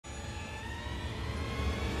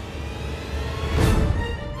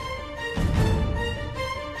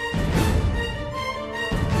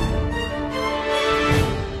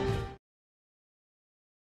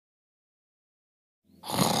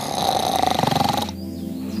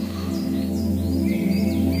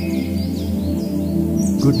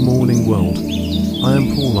Good morning world, I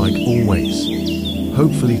am Paul like always.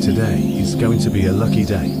 Hopefully today is going to be a lucky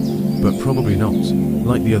day, but probably not,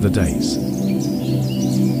 like the other days.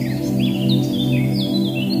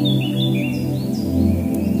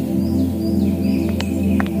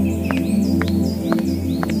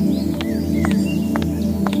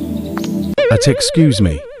 Excuse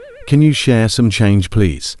me, can you share some change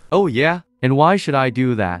please? Oh yeah? And why should I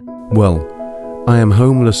do that? Well, I am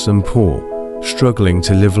homeless and poor, struggling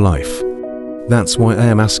to live life. That's why I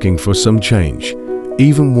am asking for some change.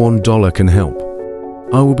 Even $1 can help.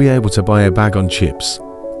 I will be able to buy a bag on chips.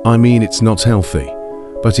 I mean, it's not healthy,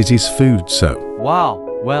 but it is food, so.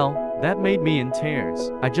 Wow, well, that made me in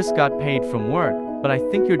tears. I just got paid from work, but I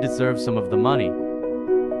think you deserve some of the money.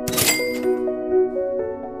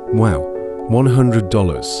 Wow,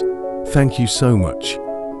 $100. Thank you so much.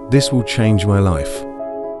 This will change my life.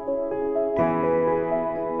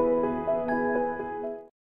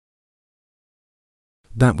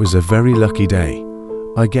 That was a very lucky day.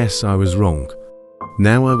 I guess I was wrong.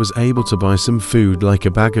 Now I was able to buy some food like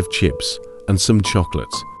a bag of chips and some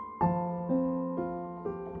chocolates.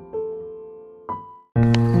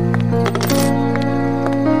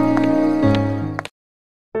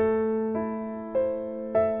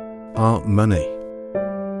 Money.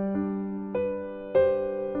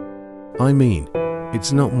 I mean,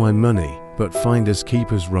 it's not my money, but finders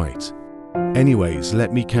keepers right. Anyways,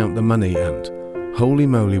 let me count the money and holy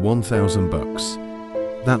moly, 1,000 bucks.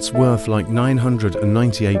 That's worth like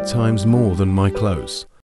 998 times more than my clothes.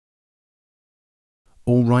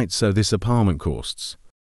 Alright, so this apartment costs